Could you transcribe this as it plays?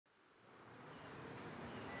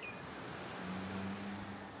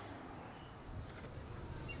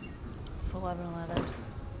11:11.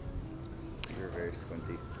 You're very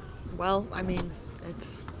squinty. Well, I mean,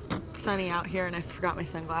 it's sunny out here and I forgot my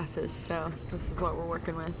sunglasses, so this is what we're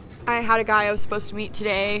working with. I had a guy I was supposed to meet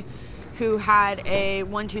today who had a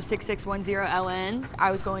 126610 LN.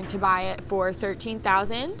 I was going to buy it for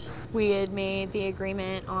 $13,000. We had made the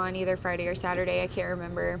agreement on either Friday or Saturday, I can't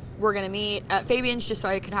remember. We're gonna meet at Fabian's just so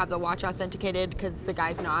I could have the watch authenticated because the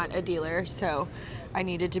guy's not a dealer, so I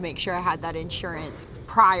needed to make sure I had that insurance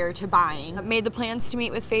prior to buying. I made the plans to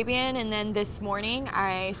meet with Fabian, and then this morning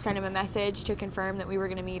I sent him a message to confirm that we were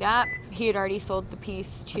gonna meet up. He had already sold the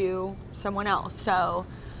piece to someone else, so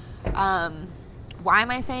why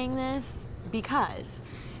am I saying this? Because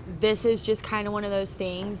this is just kind of one of those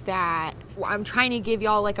things that I'm trying to give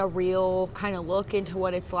y'all like a real kind of look into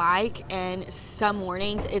what it's like, and some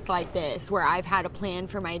mornings it's like this where I've had a plan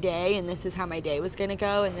for my day and this is how my day was gonna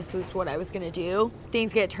go and this was what I was gonna do.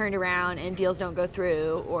 Things get turned around and deals don't go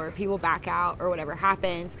through or people back out or whatever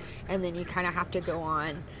happens, and then you kind of have to go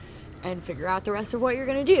on and figure out the rest of what you're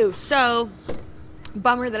gonna do. So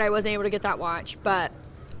bummer that I wasn't able to get that watch, but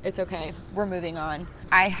it's okay, we're moving on.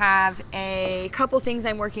 I have a couple things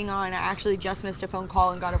I'm working on. I actually just missed a phone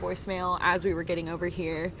call and got a voicemail as we were getting over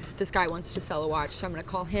here. This guy wants to sell a watch, so I'm gonna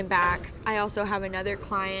call him back. I also have another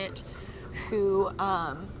client who,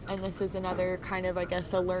 and this is another kind of, I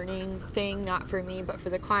guess, a learning thing, not for me, but for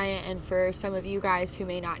the client and for some of you guys who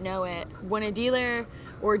may not know it. When a dealer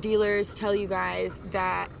or dealers tell you guys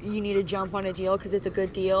that you need to jump on a deal because it's a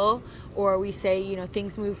good deal, or we say, you know,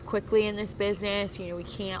 things move quickly in this business, you know, we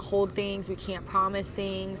can't hold things, we can't promise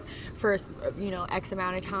things for, you know, X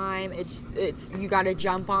amount of time. It's you got to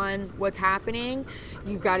jump on what's happening.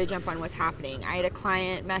 You've got to jump on what's happening. I had a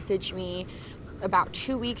client message me about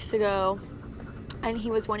 2 weeks ago, and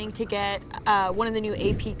he was wanting to get one of the new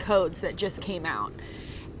AP codes that just came out,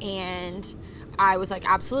 and I was like,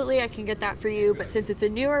 absolutely, I can get that for you, but since it's a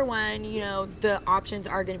newer one, you know, the options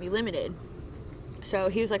are going to be limited. So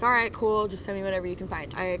he was like, all right, cool, just send me whatever you can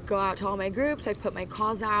find. I go out to all my groups, I put my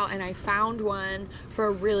calls out, and I found one for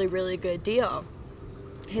a really, really good deal.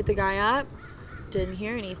 Hit the guy up, didn't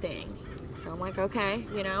hear anything. So I'm like, okay,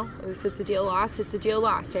 you know, if it's a deal lost, it's a deal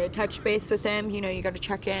lost. I touched base with him, you know, you got to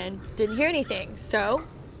check in. Didn't hear anything, so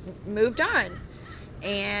moved on.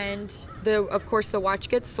 And of course the watch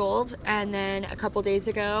gets sold, and then a couple days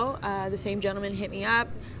ago the same gentleman hit me up,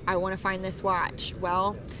 I want to find this watch.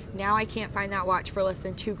 Well, now I can't find that watch for less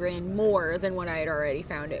than $2 grand more than what I had already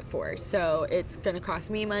found it for. So it's going to cost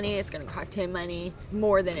me money, it's going to cost him money,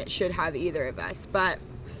 more than it should have either of us, but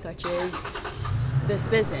such is this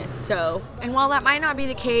business. So, and while that might not be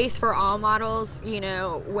the case for all models, you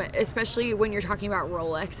know, especially when you're talking about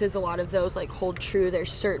Rolexes, a lot of those like hold true.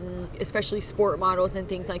 There's certain, especially sport models and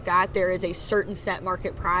things like that, there is a certain set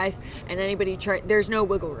market price, and anybody there's no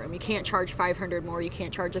wiggle room. You can't charge 500 more, you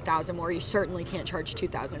can't charge 1,000 more, you certainly can't charge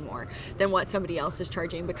 2,000 more than what somebody else is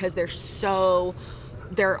charging, because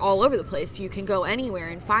they're all over the place. You can go anywhere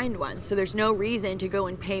and find one. So there's no reason to go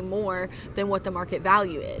and pay more than what the market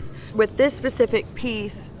value is. With this specific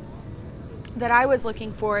piece that I was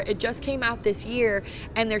looking for, it just came out this year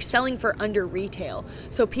and they're selling for under retail.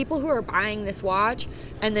 So people who are buying this watch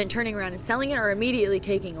and then turning around and selling it are immediately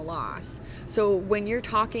taking a loss. So when you're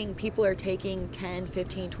talking, people are taking $10,000,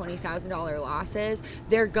 $15,000, $20,000 losses,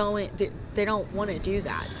 they don't want to do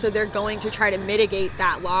that. So they're going to try to mitigate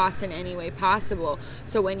that loss in any way possible.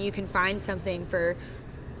 So when you can find something for,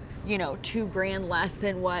 you know, $2 grand less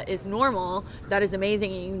than what is normal, that is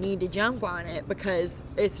amazing, and you need to jump on it, because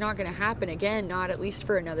it's not going to happen again, not at least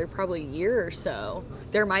for another probably year or so.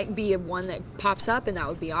 There might be one that pops up and that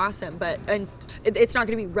would be awesome, but it's not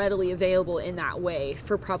going to be readily available in that way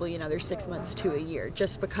for probably another 6 months to a year,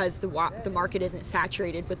 just because the market isn't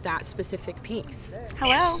saturated with that specific piece.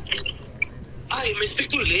 Hello? Hi,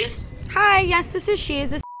 Mr. Liz. Hi, yes, this is she.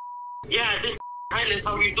 Is this? Yeah, hi Liz,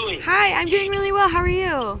 how are you doing? Hi, I'm doing really well. How are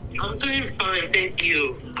you? I'm doing fine, thank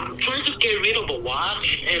you. I'm trying to get rid of a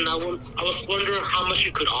watch, and I was wondering how much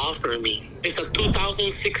you could offer me. It's a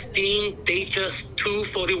 2016 Datejust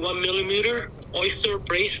 241 millimeter oyster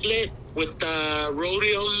bracelet with the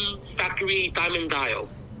rhodium factory diamond dial.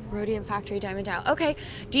 Rhodium factory diamond dial. Okay.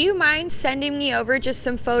 Do you mind sending me over just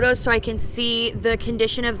some photos so I can see the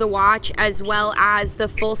condition of the watch as well as the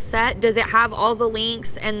full set? Does it have all the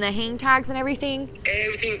links and the hang tags and everything?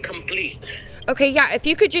 Everything complete. Okay, yeah. If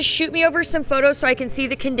you could just shoot me over some photos so I can see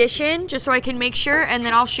the condition, just so I can make sure, and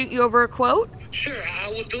then I'll shoot you over a quote. Sure, I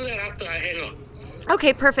will do that after I hang up.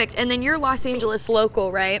 Okay, perfect. And then you're Los Angeles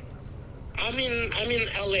local, right? I'm in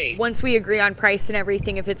LA. Once we agree on price and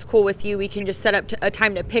everything, if it's cool with you, we can just set up a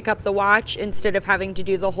time to pick up the watch instead of having to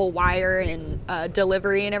do the whole wire and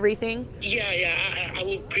delivery and everything. Yeah, I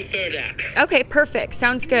would prefer that. Okay, perfect.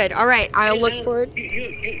 Sounds good. All right, I'll look forward.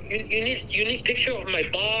 You need picture of my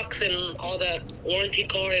box and all that warranty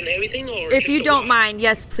card and everything, or If you don't mind,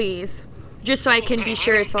 yes, please. Just so I can be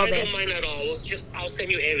sure it's all there. I don't mind at all. I'll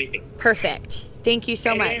send you everything. Perfect. Thank you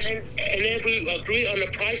so much. And if we agree on the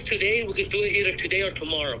price today, we can do it either today or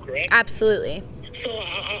tomorrow, correct? Absolutely. So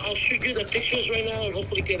I'll shoot you the pictures right now and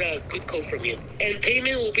hopefully get a good quote from you. And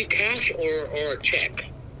payment will be cash or check?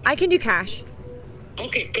 I can do cash.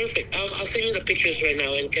 Okay, perfect. I'll send you the pictures right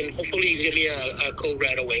now and can hopefully give me a quote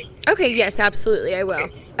right away. Okay, yes, absolutely, I will.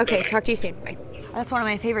 Okay, Bye-bye. talk to you soon. Bye. That's one of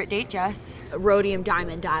my favorite Datejust. Rhodium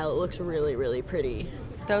diamond dial. It looks really, really pretty.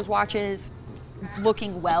 Those watches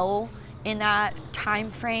looking well in that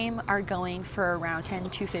time frame are going for around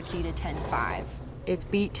 10,250 to 10,500. It's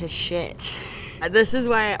beat to shit. This is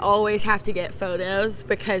why I always have to get photos,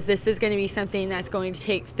 because this is going to be something that's going to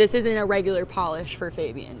take, this isn't a regular polish for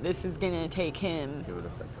Fabian. This is going to take him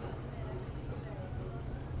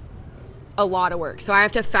a lot of work. So I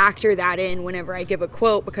have to factor that in whenever I give a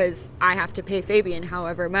quote, because I have to pay Fabian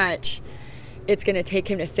however much it's going to take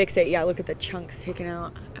him to fix it. Yeah, look at the chunks taken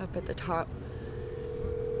out up at the top.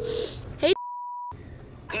 Hey.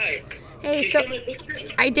 Hi. Hey, so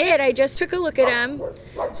I did. I just took a look at them.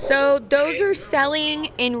 So those are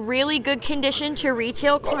selling in really good condition to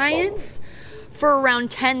retail clients for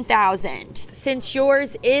around $10,000. Since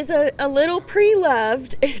yours is a little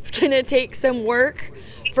pre-loved, it's gonna take some work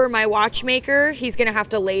for my watchmaker. He's gonna have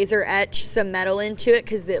to laser etch some metal into it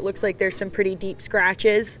because it looks like there's some pretty deep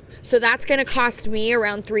scratches. So that's gonna cost me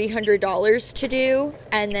around $300 to do,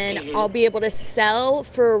 and then I'll be able to sell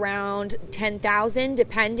for around $10,000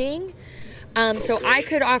 depending. So I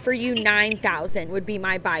could offer you $9,000 would be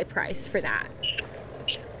my buy price for that.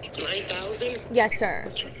 9,000? Yes, sir.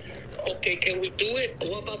 Okay, can we do it?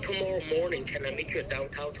 What about tomorrow morning? Can I meet you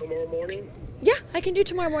downtown tomorrow morning? Yeah, I can do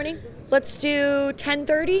tomorrow morning. Let's do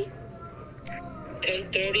 10:30.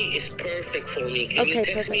 10:30 is perfect for me. Can you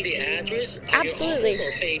text me the address? Absolutely.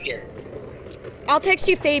 Or Fabian? I'll text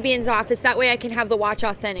you Fabian's office. That way I can have the watch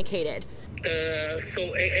authenticated.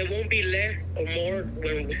 So it won't be less or more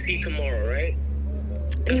when we see tomorrow, right?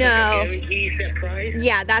 That's No. Like a guarantee set price?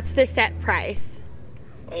 Yeah, that's the set price.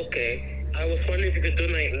 Okay. I was wondering if you could do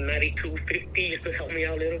like $92.50 just to help me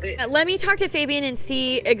out a little bit. Let me talk to Fabian and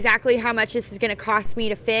see exactly how much this is going to cost me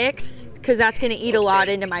to fix, because that's going to eat a lot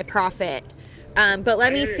into my profit. But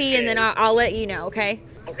let me see, and then I'll let you know, okay?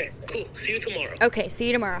 Okay, cool. See you tomorrow. Okay, see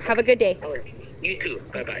you tomorrow. Have a good day. All right. You too.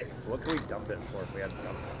 Bye-bye. So what can we dump it for if we had to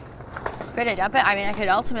dump it? If I had to dump it, I mean, I could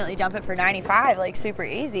ultimately dump it for 95, like super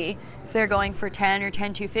easy. If they're going for 10 or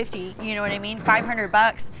 10,250, you know what I mean? 500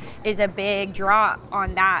 bucks is a big drop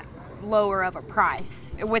on that lower of a price.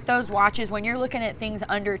 With those watches, when you're looking at things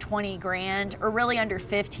under 20 grand or really under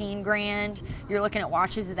 15 grand, you're looking at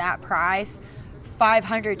watches of that price.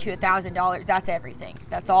 $500 to $1,000, that's everything.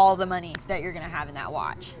 That's all the money that you're gonna have in that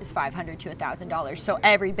watch is $500 to $1,000. So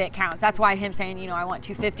every bit counts. That's why him saying, you know, I want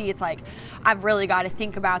 250, it's like, I've really got to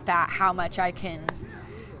think about that, how much I can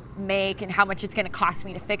make and how much it's gonna cost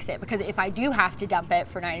me to fix it. Because if I do have to dump it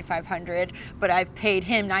for $9,500, but I've paid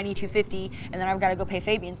him $9,250, and then I've got to go pay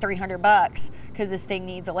Fabian 300 bucks because this thing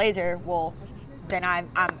needs a laser, well, then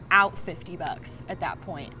I'm out 50 bucks at that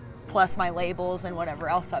point, plus my labels and whatever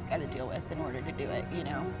else I've got to deal with in order to do it, you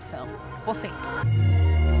know? So we'll see.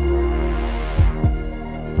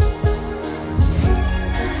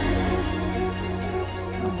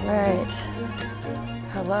 All right.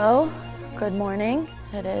 Hello. Good morning.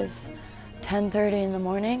 It is 10:30 in the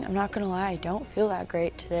morning. I'm not gonna lie, I don't feel that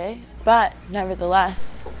great today, but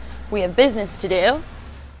nevertheless, we have business to do.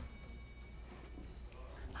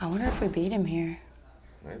 I wonder if we beat him here.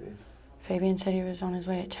 Maybe. Fabian said he was on his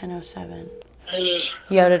way at 10:07. Hey Liz.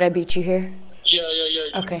 Yo, did I beat you here? Yeah.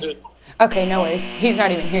 Okay. Good. Okay, no worries. He's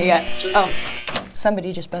not even here yet. Oh,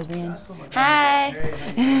 somebody just buzzed me in.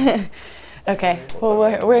 Hi. Okay,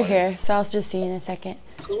 well, we're here, so I'll just see you in a second.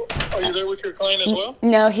 Cool. Are you there with your client as well?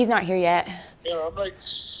 No, he's not here yet. Yeah, I'm like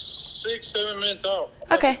 6-7 minutes out.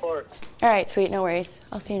 Okay. All right, sweet, no worries.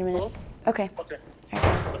 I'll see you in a minute. Okay. Okay. All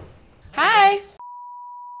right. Hi.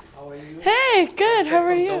 How are you? Hey, good. How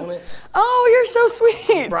are you? Donuts. Oh, you're so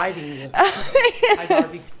sweet. Bribing you. Hi,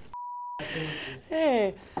 Darby.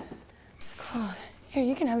 Hey. Cool. Here,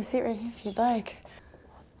 you can have a seat right here if you'd like.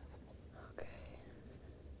 Okay.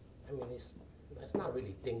 I mean, it's not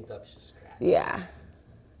really dinged up, it's just scratched. Yeah.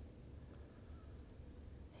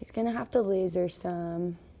 He's gonna have to laser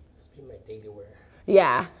some. It's been my daily wear.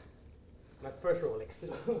 Yeah. My first Rolex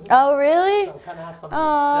too. Oh, really? So I kind of have some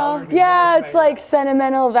Oh, celebrity yeah, remorse it's right like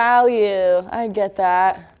sentimental value. I get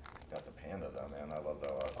that. Got the Panda though, man. I love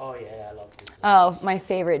that watch. now. Oh yeah, I love this. Oh, my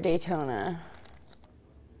favorite Daytona.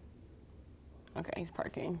 Okay, he's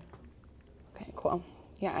parking. Okay, cool.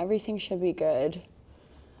 Yeah, everything should be good.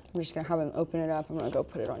 I'm just gonna have him open it up. I'm gonna go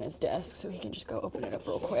put it on his desk so he can just go open it up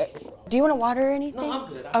real quick. Do you want a water or anything? No, I'm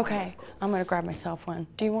good. Okay, I'm gonna grab myself one.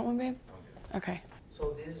 Do you want one, babe? Okay.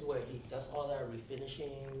 So this is where he does all that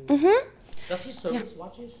refinishing. Mm-hmm. Does he service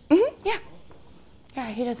watches? Mm-hmm, yeah. Yeah,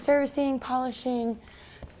 he does servicing, polishing.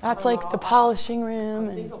 That's like the polishing room.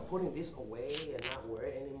 I think And of putting this away and not wear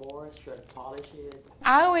it anymore. Should I polish it?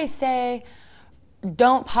 I always say,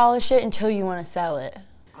 don't polish it until you want to sell it.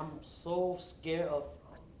 I'm so scared of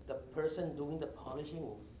the person doing the polishing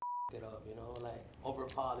will f it up, you know, like over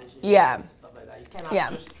polish it. Yeah. And stuff like that. You cannot Yeah.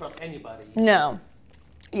 just trust anybody. No.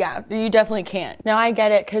 Yeah, you definitely can't. No, I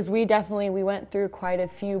get it, because we went through quite a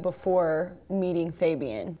few before meeting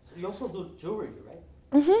Fabian. So you also do jewelry, right?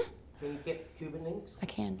 Mm-hmm. Can you get Cuban links? I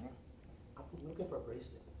can. I'm looking for a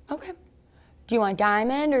bracelet. Okay. Do you want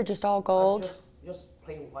diamond or just all gold? Just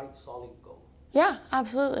plain white solid gold. Yeah,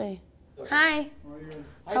 absolutely. Hi.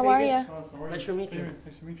 Hi, How are Fabian. you? Nice to meet you.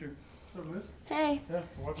 Nice to meet you. What's up, Liz? Hey. Yeah,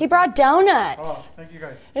 welcome. He brought donuts. Oh, thank you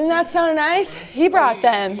guys. Isn't that so nice? He brought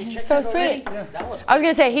them. You He's checked so that already? sweet. Yeah. That was I was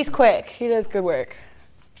gonna say he's quick. He does good work.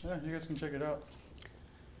 Yeah, you guys can check it out.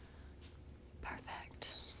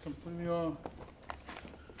 Perfect. Completely all.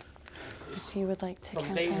 If you would like to from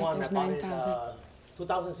count day that, one. there's I bought 9,000. it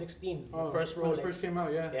 2016, the first when Rolex. it first came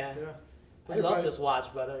out, yeah. Yeah. I Did you buy love it? this watch,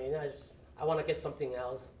 but I mean, I want to get something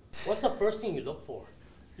else. What's the first thing you look for?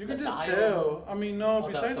 You can The just dial? tell. I mean, no, Oh,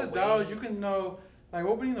 besides the the dial, weight. you can know, like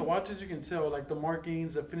opening the watches, you can tell, like the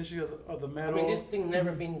markings, the finishing of the I metal. mean, this thing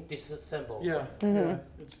never been disassembled. Yeah, Mm-hmm. yeah.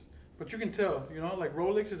 But you can tell, you know, like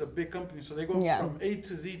Rolex is a big company, so they go Yeah. from A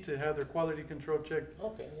to Z to have their quality control checked.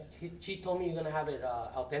 Okay, yeah. She told me you're gonna have it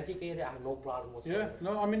authenticated. I have no problem Yeah, whatsoever.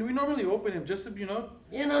 no, I mean, we normally open them just to, Yeah,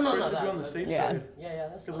 no, for it to be on the that- safe Yeah. side. Yeah,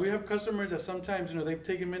 that's Because fine. we have customers that sometimes, they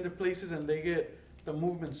take them into places and they get the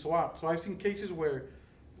movement swapped. So I've seen cases where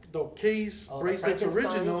the case, Oh, the bracelet's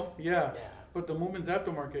original, Frankensteins? yeah, Yeah. but the movement's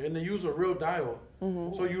aftermarket, and they use a real dial.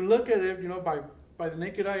 Mm-hmm. So you look at it, by the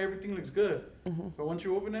naked eye, everything looks good. Mm-hmm. But once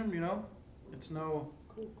you open them, it's no,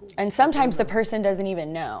 And sometimes the person doesn't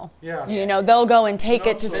even know. yeah. You know, they'll go and take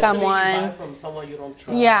it to Especially if you buy someone. from someone you don't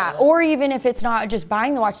trust. Yeah, or even if it's not just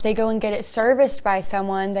buying the watch, they go and get it serviced by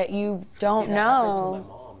someone that you don't That happened to know. my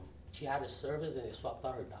mom. She had a service and they swapped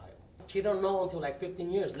out her dial. She don't know until like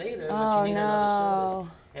 15 years later that Oh, she needed another no.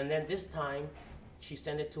 service. And then this time, she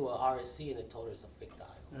sent it to a RSC and they told her it's a fake dial.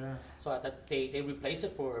 Yeah. So they replaced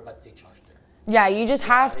it for her, but they charged her. Yeah, you just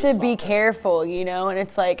have they to be swap it. careful, and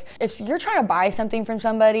it's like, if you're trying to buy something from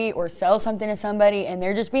somebody or sell something to somebody and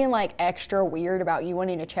they're just being like extra weird about you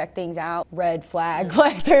wanting to check things out, red flag,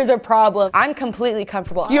 like there's a problem. I'm completely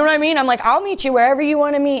comfortable. You know what I mean? I'm like, I'll meet you wherever you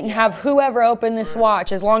want to meet and have whoever open this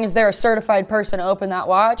watch, as long as they're a certified person to open that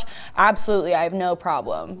watch. Absolutely, I have no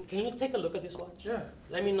problem. Can you take a look at this watch? Yeah.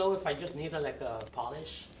 Let me know if I just need a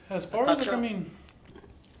polish. As a far as, like, touch-up.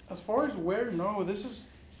 as far as wear, no, this is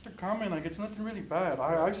the common, like, it's nothing really bad.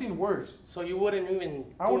 I've seen worse. So you wouldn't even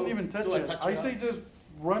I wouldn't even touch do a it. I touch-up? say just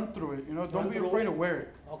run through it, Run don't be through afraid it? to wear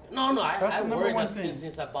it. Okay. No, That's I the number wore one it thing.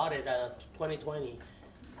 since I bought it 2020.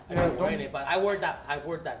 I've Yeah, been wearing don't- it, but I wore that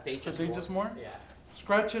Datejust The Datejust more? Yeah.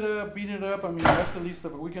 Scratch it up, beat it up, I mean, that's the least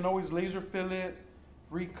of it. We can always laser fill it,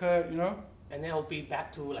 recut, And then it'll be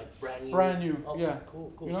back to like brand new. brand new, Okay, yeah.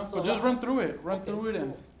 Cool. So, But just run through it,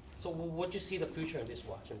 and So what'd you see the future in this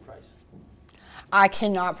watch in price? I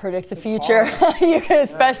cannot predict the future,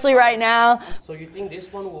 especially right now. So you think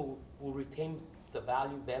this one will retain the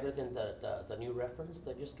value better than the new reference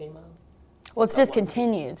that just came out? Well, it's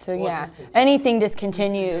discontinued, so Well, yeah. discontinued. Anything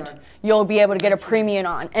discontinued, you'll be able to get a premium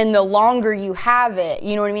on. And the longer you have it,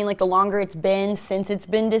 you know what I mean? Like the longer it's been since it's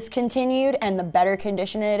been discontinued and the better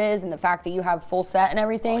condition it is and the fact that you have full set and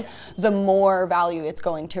everything, the more value it's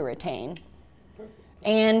going to retain.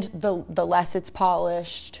 And the less it's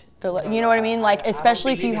polished, you know what I mean? Like,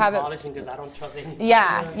 especially if you have it. Polishing because I don't trust anything.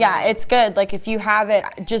 Yeah, it's good. Like if you have it,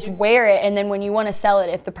 just wear it, and then when you want to sell it,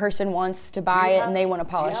 if the person wants to buy it and they want to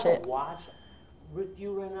polish Do you it. have a watch with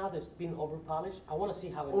you right now that's been over polished? I want to see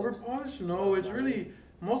how it looks. Overpolished? No, it's really,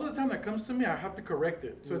 most of the time that comes to me, I have to correct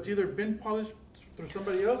it. So it's either been polished through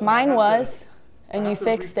somebody else. and I Mine have to- was, I and you have to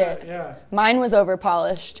fixed recut, it. Yeah. Mine was over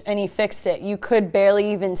polished, and he fixed it. You could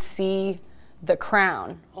barely even see the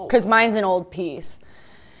crown, Oh, because wow. mine's an old piece,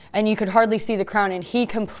 and you could hardly see the crown, and he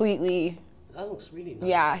completely That looks really nice.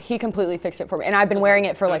 Yeah, he completely fixed it for me. And I've been wearing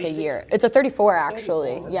it for like a year. It's a 34 actually.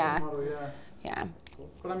 34. Yeah. Model, Yeah.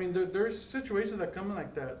 But I mean, there's situations that come in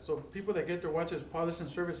like that. So people that get their watches polished and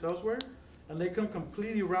serviced elsewhere, and they come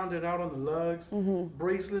completely rounded out on the lugs.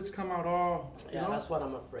 Bracelets come out all. Yeah, that's what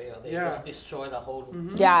I'm afraid of. They just destroy the whole.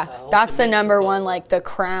 Yeah, whole that's the number symmetrical- one, like the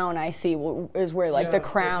crown I see is where like the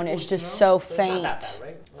crown is just so It's not that faint.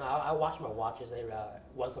 bad, right? I wash my watches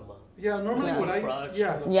once a month. Yeah, normally what I Brush,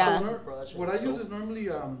 Yeah. so what I use is normally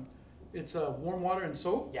it's warm water and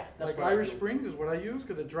soap. Yeah, that's like what I Irish do. Springs is what I use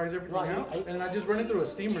because it dries everything No, out, and I just run it through a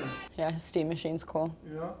steamer. Yeah, his steam machine's cool.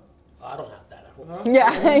 Yeah. I don't have that at home. No? Yeah,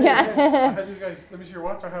 I yeah. had you guys. Let me see your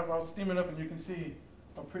watch. I'll steam it up, and you can see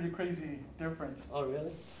a pretty crazy difference. Oh,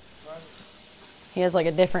 really? He has like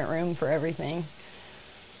a different room for everything.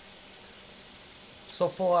 So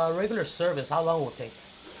for a regular service, how long will it take?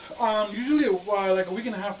 Usually like a week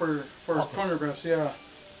and a half for Okay. chronographs. Yeah.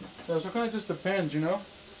 So it kind of just depends, you know.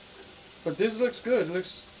 But this looks good. It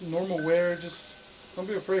looks normal wear. Just don't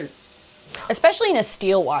be afraid. Especially in a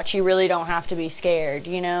steel watch, you really don't have to be scared,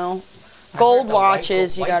 you know? Gold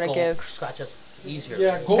watches, you gotta give Scratches easier.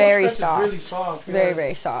 Yeah, gold very scratch is soft. really soft. Very, yeah.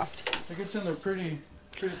 very soft. It gets in there pretty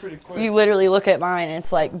quick. You literally look at mine and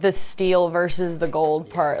it's like the steel versus the gold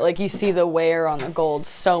part. Like you see the wear on the gold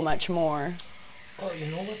so much more. Oh, you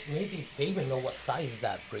know what? Maybe they even know what size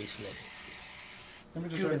that bracelet. Let me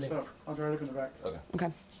just dry this up. I'll dry it up in the back. Okay.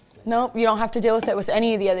 Okay. Nope, you don't have to deal with it with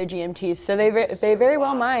any of the other GMTs, so they very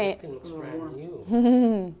well might. This thing looks brand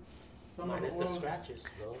new. Minus the scratches,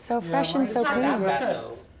 though. So fresh and mine so is Not clean. that bad,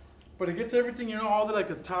 though. But it gets everything, you know, all the like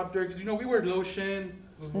the top dirt. 'Cause, you know, we wear lotion.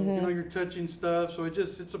 You know, you're touching stuff, so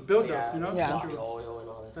it's a buildup. Yeah, You know, Yeah. that coffee you oil and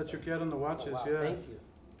all that that you stuff. get on the watches. Oh, wow, Yeah. thank you.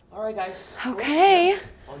 All right, guys. Okay.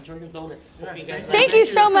 Enjoy your donuts. Hope you guys Thank you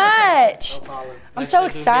so much. No problem. I'm Pleasure so to do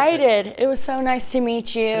business. excited. It was so nice to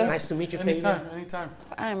meet you. Nice to meet you, Fabian. Anytime.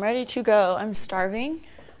 I'm ready to go. I'm starving.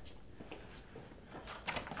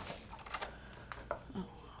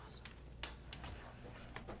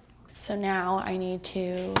 So now I need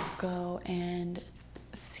to go and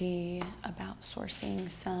see about sourcing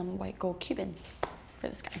some white gold Cubans for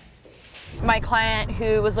this guy. My client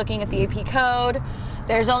who was looking at the AP code,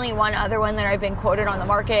 there's only one other one that I've been quoted on the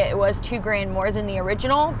market. It was $2,000 more than the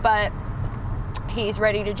original, but he's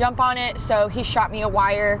ready to jump on it. So he shot me a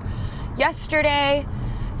wire yesterday.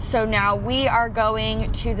 So now we are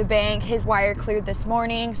going to the bank. His wire cleared this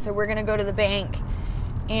morning, so we're gonna go to the bank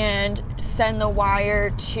and send the wire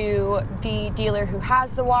to the dealer who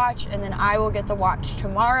has the watch, and then I will get the watch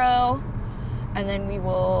tomorrow, and then we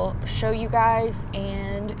will show you guys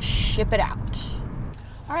and ship it out.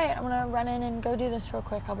 All right, I'm gonna run in and go do this real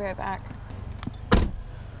quick. I'll be right back.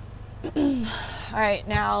 All right,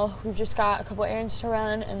 now we've just got a couple errands to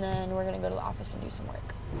run, and then we're gonna go to the office and do some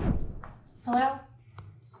work. Hello?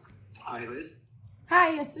 Hi, Liz.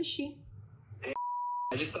 Hi, yes, this is she.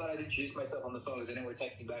 I just thought I'd introduce myself on the phone because I know we're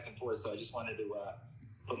texting back and forth, so I just wanted to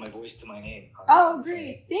put my voice to my name. Oh,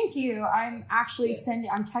 great. Thank you. I'm actually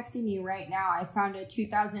I'm texting you right now. I found a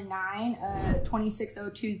 2009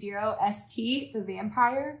 26020 ST. It's a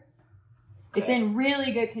Vampire. It's in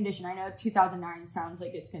really good condition. I know 2009 sounds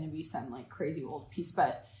like it's going to be some like crazy old piece,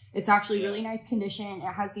 but it's actually really nice condition.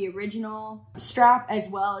 It has the original strap as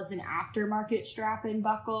well as an aftermarket strap and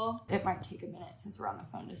buckle. It might take a minute since we're on the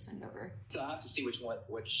phone to send over. So I have to see what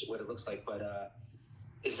it looks like, but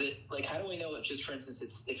is it like, how do we know, just for instance,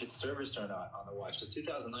 if it's serviced or not on the watch? Because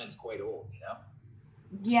 2009 is quite old, you know?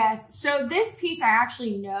 Yes. So this piece, I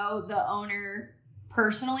actually know the owner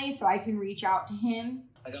personally, so I can reach out to him.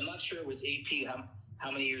 Like, I'm not sure with AP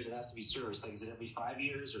how many years it has to be serviced. Like, is it every 5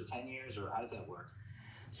 years or 10 years, or how does that work?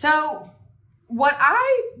 So what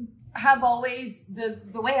I have always, the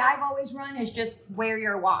way I've always run is just wear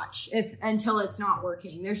your watch until it's not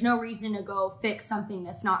working. There's no reason to go fix something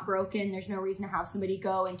that's not broken. There's no reason to have somebody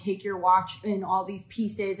go and take your watch in all these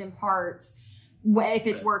pieces and parts if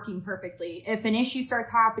it's working perfectly. If an issue starts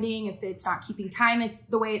happening, if it's not keeping time it's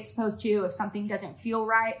the way it's supposed to, if something doesn't feel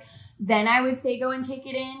right, then I would say go and take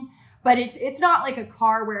it in. But it's not like a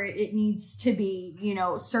car where it needs to be, you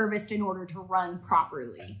know, serviced in order to run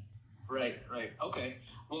properly. Right. Okay.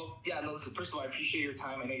 Well, yeah, no, listen, first of all, I appreciate your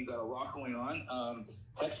time. I know you've got a lot going on.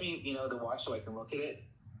 Text me, you know, the watch so I can look at it,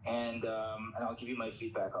 and I'll give you my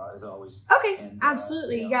feedback as always. Okay, and,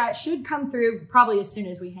 absolutely. you know. Yeah, it should come through probably as soon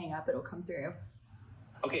as we hang up. It'll come through.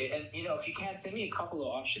 Okay, and you know, if you can't, send me a couple of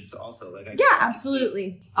options also. Like, Yeah,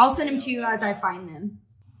 absolutely. I'll send them to you as I find them.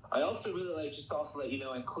 I also really like, just also let you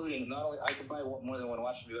know, including not only I can buy more than one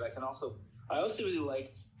watch from you, but I also really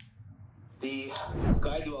liked this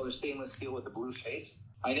guy do all the stainless steel with the blue face.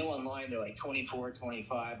 I know online they're like 24,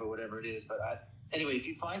 25 or whatever it is, but anyway, if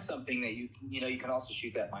you find something that you can also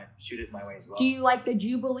shoot it my way as well. Do you like the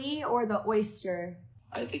Jubilee or the Oyster?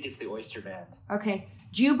 I think it's the Oyster band. Okay.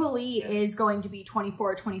 Jubilee is going to be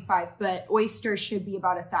 24 or 25, but Oyster should be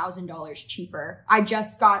about $1,000 cheaper. I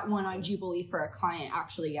just got one on Jubilee for a client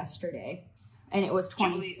actually yesterday, and it was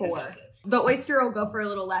 24. The Oyster will go for a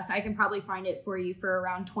little less. I can probably find it for you for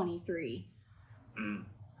around 23.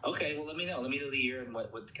 Okay, well, let me know. Let me know the year and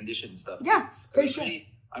what the condition and stuff. Yeah, for sure.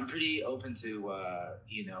 I'm pretty open to, I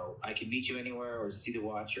can meet you anywhere or see the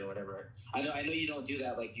watch or whatever. I know you don't do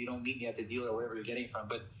that. Like, you don't meet me at the dealer or wherever you're getting it from.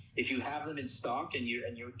 But if you have them in stock and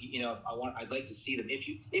I'd like to see them if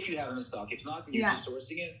you have them in stock. If not, then you're just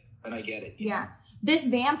sourcing it, then I get it. You know? This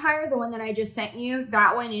Vampire, the one that I just sent you,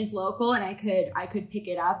 that one is local, and I could pick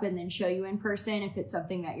it up and then show you in person if it's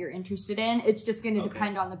something that you're interested in. It's just going to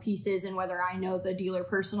depend on the pieces and whether I know the dealer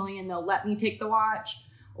personally and they'll let me take the watch,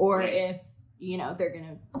 or if they're going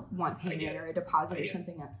to want payment or a deposit or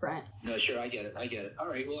something up front. No, sure. I get it. All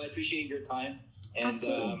right. Well, I appreciate your time. And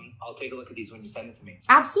I'll take a look at these when you send it to me.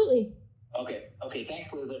 Absolutely. Okay.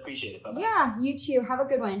 Thanks, Liz. I appreciate it. Bye-bye. Yeah, you too. Have a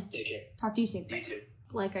good one. Take care. Talk to you soon. You too.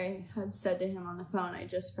 Like I had said to him on the phone, I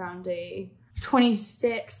just found a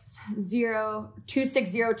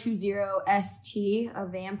 26020 ST, a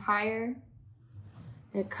Vampire.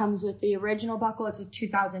 It comes with the original buckle. It's a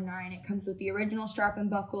 2009. It comes with the original strap and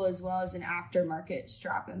buckle as well as an aftermarket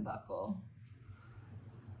strap and buckle.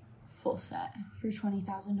 Full set for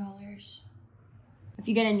 $20,000. If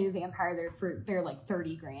you get a new Vampire, they're like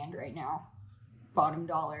 30 grand right now. Bottom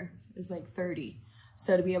dollar is like 30.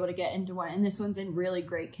 So to be able to get into one, and this one's in really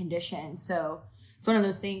great condition. So it's one of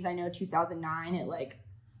those things, I know 2009,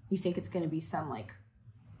 you think it's going to be some like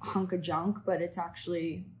hunk of junk, but it's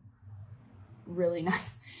actually really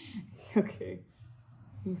nice. Okay.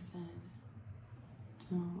 He said,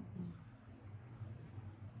 don't.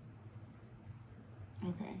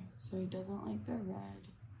 Okay. So he doesn't like the red.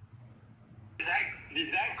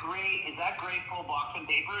 Is that gray full box and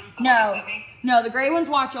papers? No, the gray one's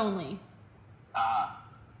watch only.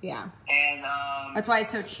 Yeah. And that's why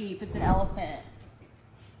it's so cheap. It's an elephant.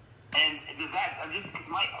 And does that? I'm just to tell you the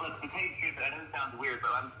truth, I know it sounds weird,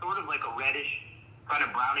 but I'm sort of like a reddish, kind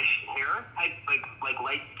of brownish hair type, like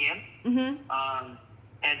light skin. Mm-hmm.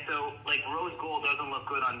 And so like rose gold doesn't look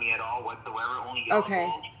good on me at all whatsoever. Only yellow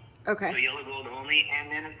gold. Okay. So yellow gold only,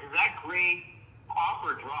 and then does that gray pop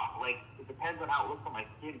or drop? Like, it depends on how it looks on my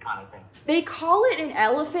skin kind of thing. They call it an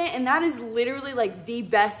elephant, and that is literally like the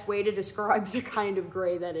best way to describe the kind of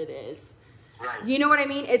gray that it is. Right. You know what I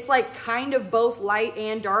mean? It's like kind of both light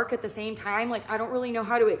and dark at the same time. Like, I don't really know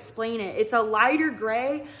how to explain it. It's a lighter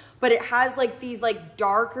gray, but it has like these like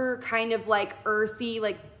darker kind of like earthy,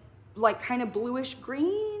 like kind of bluish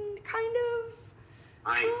green kind of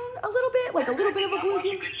tone a little bit. Like a little bit of a blue.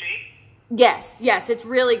 Good shape? Yes, it's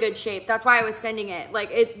really good shape. That's why I was sending it.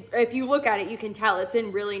 Like, if you look at it, you can tell it's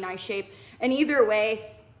in really nice shape. And either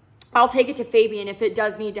way, I'll take it to Fabian if it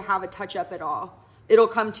does need to have a touch up at all. It'll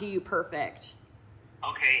come to you perfect.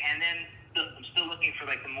 Okay, and then I'm still looking for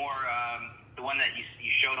like the more, the one that you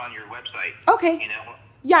showed on your website. Okay. You know?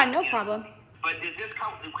 Yeah, no problem. But does this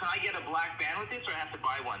come? Can I get a black band with this, or I have to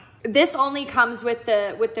buy one? This only comes with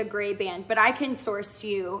the gray band, but I can source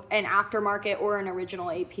you an aftermarket or an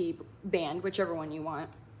original AP band, whichever one you want.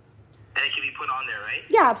 And it can be put on there, right?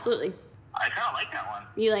 Yeah, absolutely. I kind of like that one.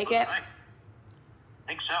 You like it? I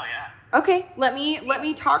think so, yeah. Okay, let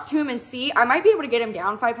me talk to him and see. I might be able to get him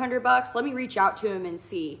down $500. Let me reach out to him and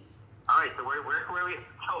see. All right, so where are we?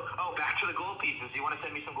 Oh, back to the gold pieces. Do you want to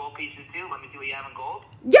send me some gold pieces too? Let me see what you have in gold.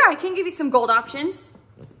 Yeah, I can give you some gold options.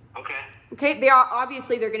 Okay. Okay, they're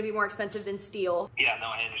going to be more expensive than steel. Yeah, no,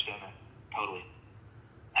 I understand that totally.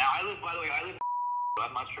 Now, by the way,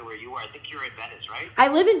 I'm not sure where you are. I think you're in Venice, right? I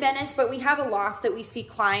live in Venice, but we have a loft that we see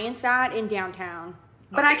clients at in downtown.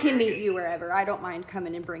 But I can meet you wherever. I don't mind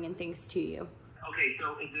coming and bringing things to you. Okay,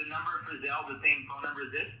 so is the number for Zelle the same phone number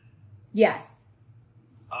as this? Yes.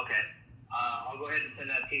 Okay. I'll go ahead and send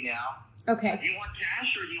that to you now. Okay. Do you want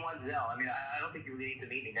cash or do you want Zelle? I mean, I don't think you really need to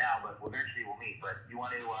meet me now, but eventually we'll meet. But you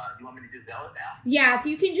want me to just Zelle it now? Yeah, if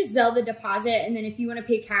you can just Zelle the deposit, and then if you want to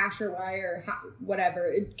pay cash or wire,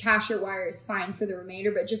 whatever, cash or wire is fine for the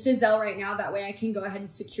remainder. But just a Zelle right now, that way I can go ahead and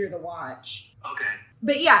secure the watch. Okay.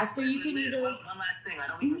 But yeah, so you can either. One last thing. I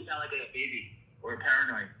don't mean to sound like a baby or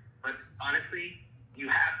paranoid, but honestly, you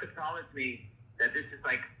have to promise me that this is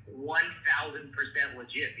like 1,000%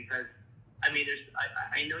 legit, because I mean,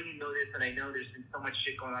 I know you know this, and I know there's been so much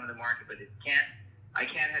shit going on in the market, but it can't I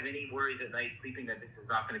can't have any worries at night sleeping that this is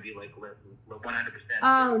not going to be like 100%.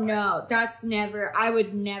 Oh no, that's never, I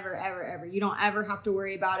would never, ever, you don't ever have to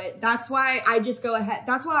worry about it. That's why I just go ahead.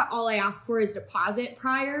 That's why all I ask for is deposit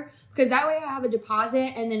prior, because that way I have a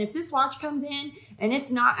deposit. And then if this watch comes in and it's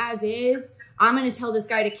not as is, I'm going to tell this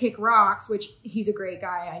guy to kick rocks, which he's a great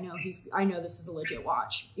guy. I know this is a legit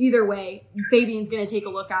watch. Either way, Fabian's going to take a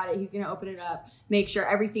look at it. He's going to open it up, make sure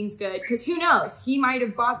everything's good. Because who knows? He might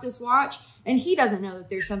have bought this watch and he doesn't know that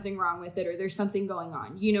there's something wrong with it or there's something going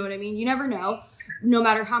on. You know what I mean? You never know. No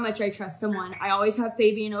matter how much I trust someone, I always have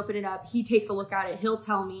Fabian open it up. He takes a look at it. He'll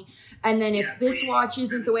tell me. And then if this watch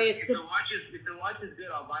isn't the way it's... If the watch is good,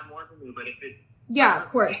 I'll buy more from you. But if it's... Yeah, of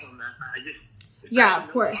course. Yeah,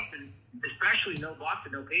 of course. Especially no box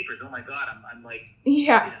and no papers. Oh my God, I'm like...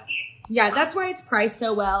 Yeah. You know. Yeah, that's why it's priced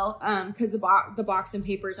so well, because the box and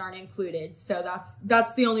papers aren't included. So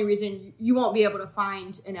that's the only reason you won't be able to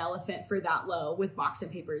find an elephant for that low with box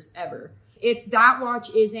and papers ever. If that watch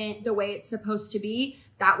isn't the way it's supposed to be,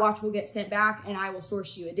 that watch will get sent back and I will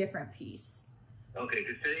source you a different piece. Okay,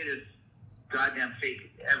 because today there's goddamn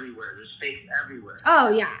fake everywhere. There's fake everywhere. Oh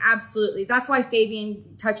yeah, absolutely. That's why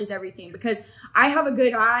Fabian touches everything, because I have a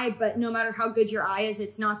good eye, but no matter how good your eye is,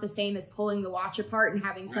 it's not the same as pulling the watch apart and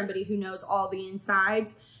having somebody who knows all the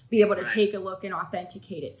insides be able to take a look and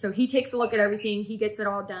authenticate it. So he takes a look at everything. He gets it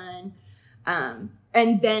all done.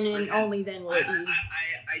 And then and only then will it be.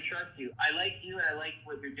 I trust you. I like you and I like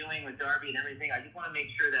what you're doing with Darby and everything. I just want to make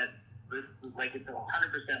sure that like it's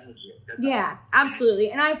 100% legit. Yeah,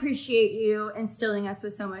 absolutely. And I appreciate you instilling us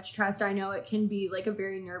with so much trust. I know it can be like a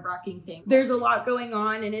very nerve-wracking thing. There's a lot going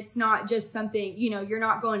on and it's not just something, you know, you're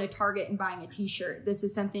not going to Target and buying a t-shirt. This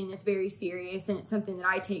is something that's very serious and it's something that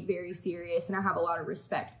I take very serious and I have a lot of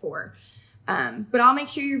respect for. But I'll make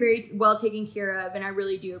sure you're very well taken care of and I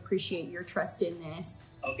really do appreciate your trust in this.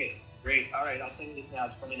 Okay, great. All right, I'll send you this now.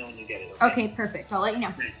 Just let me know when you get it. Okay, perfect. I'll let you know.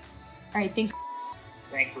 Okay. All right, thanks.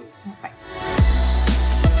 Thanks, Lou. Bye.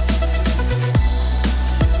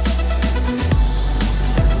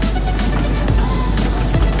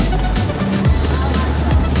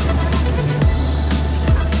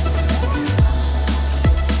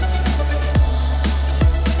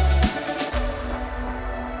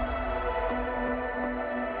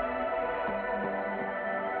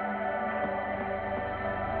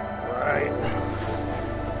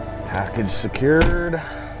 Package secured.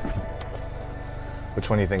 Which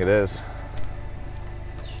one do you think it is?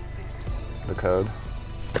 The code.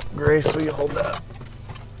 Grace, will you hold that?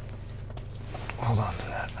 Hold on to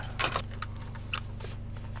that.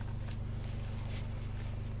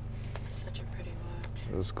 Such a pretty watch.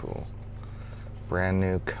 It was cool. Brand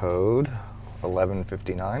new code,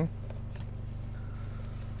 1159.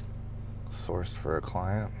 Sourced for a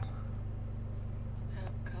client.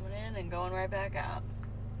 Yep, coming in and going right back out.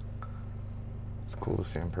 It's cool to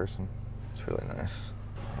see in person. It's really nice.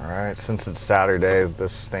 All right, since it's Saturday,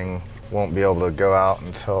 this thing won't be able to go out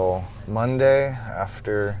until Monday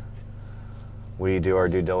after we do our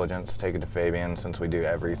due diligence, take it to Fabian, since we do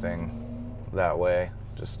everything that way,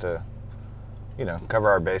 just to, you know, cover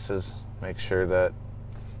our bases, make sure that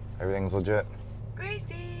everything's legit.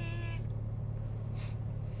 Gracie!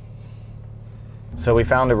 So we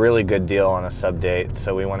found a really good deal on a sub date,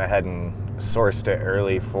 so we went ahead and sourced it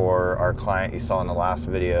early for our client you saw in the last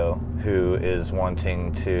video, who is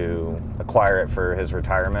wanting to acquire it for his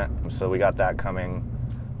retirement. So we got that coming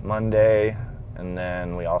Monday, and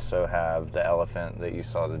then we also have the elephant that you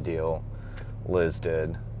saw the deal Liz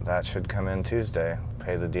did. That should come in Tuesday.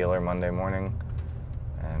 Pay the dealer Monday morning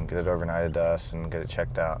and get it overnighted to us and get it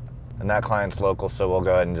checked out. And that client's local, so we'll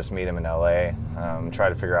go ahead and just meet him in LA. Try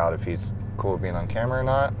to figure out if he's cool with being on camera or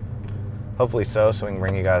not. Hopefully so we can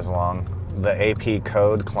bring you guys along. The AP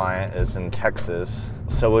code client is in Texas,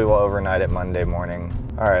 so we will overnight it Monday morning.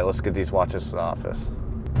 All right, let's get these watches to the office.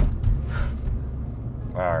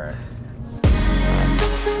 All right.